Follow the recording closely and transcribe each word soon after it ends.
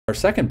Our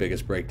second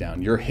biggest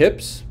breakdown, your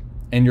hips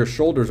and your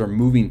shoulders are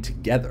moving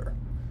together.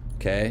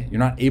 Okay, you're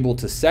not able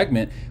to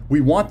segment. We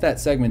want that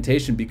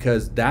segmentation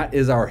because that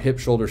is our hip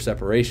shoulder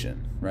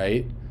separation,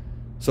 right?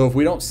 So if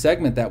we don't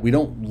segment that, we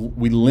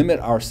limit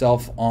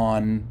ourselves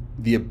on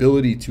the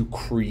ability to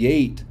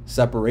create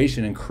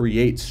separation and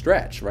create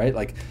stretch, right?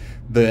 Like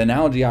the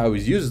analogy I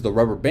always use is the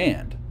rubber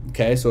band.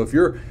 Okay, so if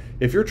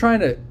you're trying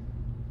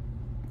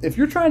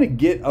to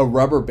get a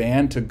rubber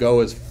band to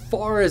go as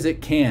far as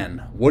it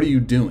can, what are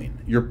you doing?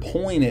 You're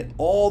pulling it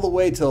all the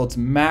way till it's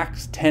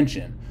max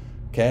tension.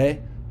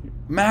 Okay,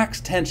 max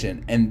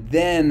tension, and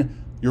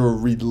then you're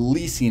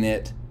releasing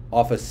it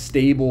off a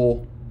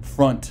stable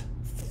front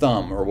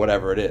thumb or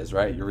whatever it is,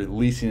 right? You're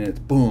releasing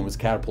it, boom, it's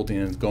catapulting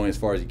and it's going as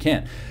far as you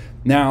can.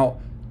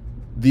 Now,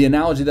 the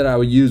analogy that I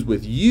would use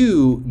with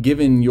you,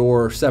 given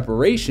your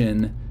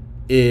separation,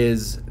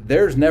 is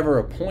there's never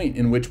a point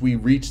in which we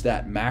reach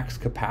that max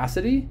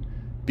capacity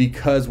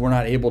because we're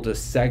not able to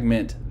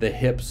segment the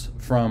hips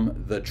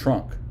from the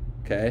trunk,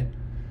 okay?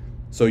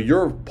 So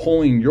you're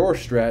pulling your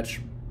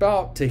stretch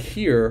about to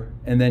here,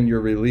 and then you're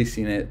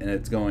releasing it, and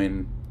it's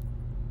going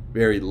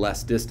very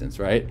less distance,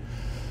 right?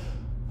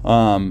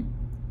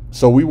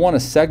 So we want to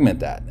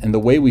segment that, and the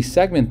way we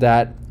segment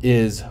that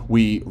is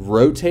we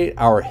rotate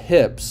our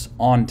hips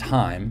on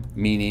time,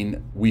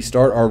 meaning we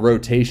start our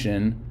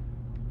rotation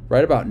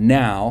right about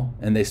now,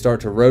 and they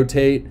start to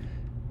rotate,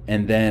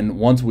 and then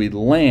once we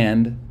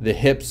land, the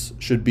hips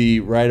should be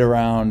right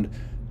around,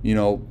 you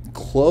know,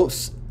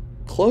 close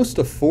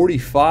to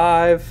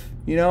 45,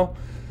 you know,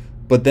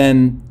 but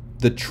then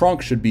the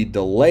trunk should be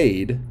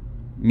delayed,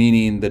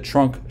 meaning the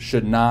trunk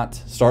should not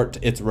start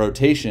its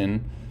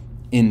rotation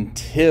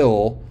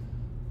until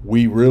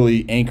we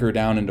really anchor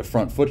down into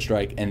front foot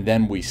strike, and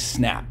then we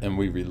snap and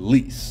we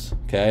release,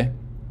 okay?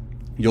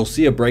 You'll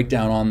see a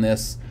breakdown on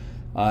this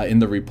in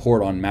the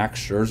report on Max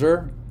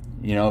Scherzer.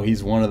 You know,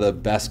 he's one of the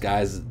best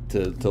guys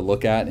to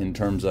look at in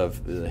terms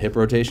of hip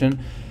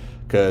rotation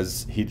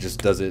because he just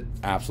does it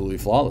absolutely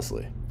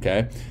flawlessly.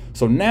 Okay,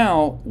 so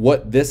now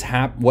what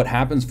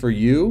happens for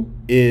you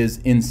is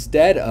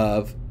instead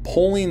of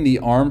pulling the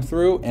arm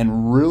through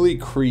and really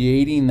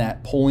creating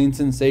that pulling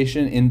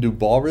sensation into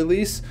ball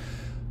release,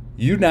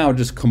 you now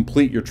just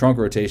complete your trunk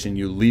rotation.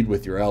 You lead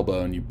with your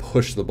elbow and you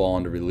push the ball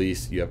into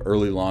release. You have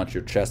early launch.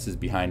 Your chest is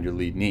behind your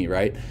lead knee,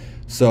 right?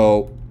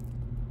 So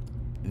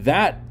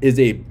that is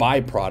a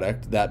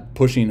byproduct. That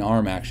pushing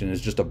arm action is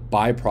just a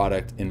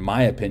byproduct, in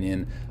my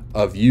opinion,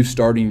 of you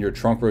starting your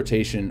trunk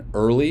rotation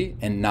early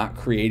and not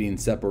creating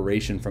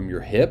separation from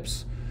your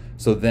hips.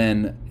 So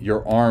then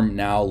your arm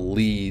now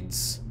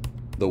leads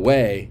the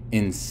way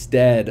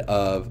instead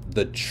of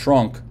the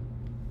trunk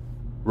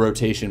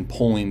rotation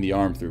pulling the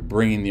arm through,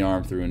 bringing the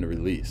arm through into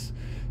release.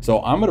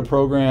 So I'm going to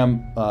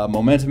program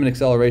momentum and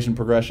acceleration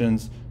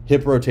progressions,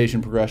 hip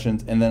rotation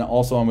progressions, and then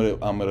also I'm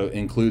going to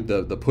include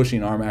the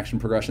pushing arm action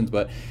progressions.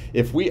 But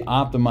if we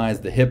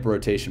optimize the hip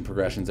rotation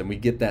progressions and we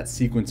get that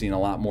sequencing a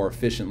lot more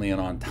efficiently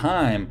and on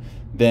time,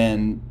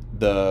 then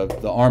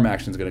the arm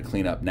action is going to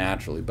clean up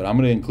naturally. But I'm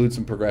going to include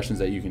some progressions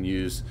that you can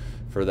use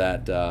for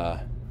that,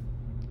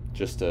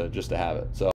 just to have it. So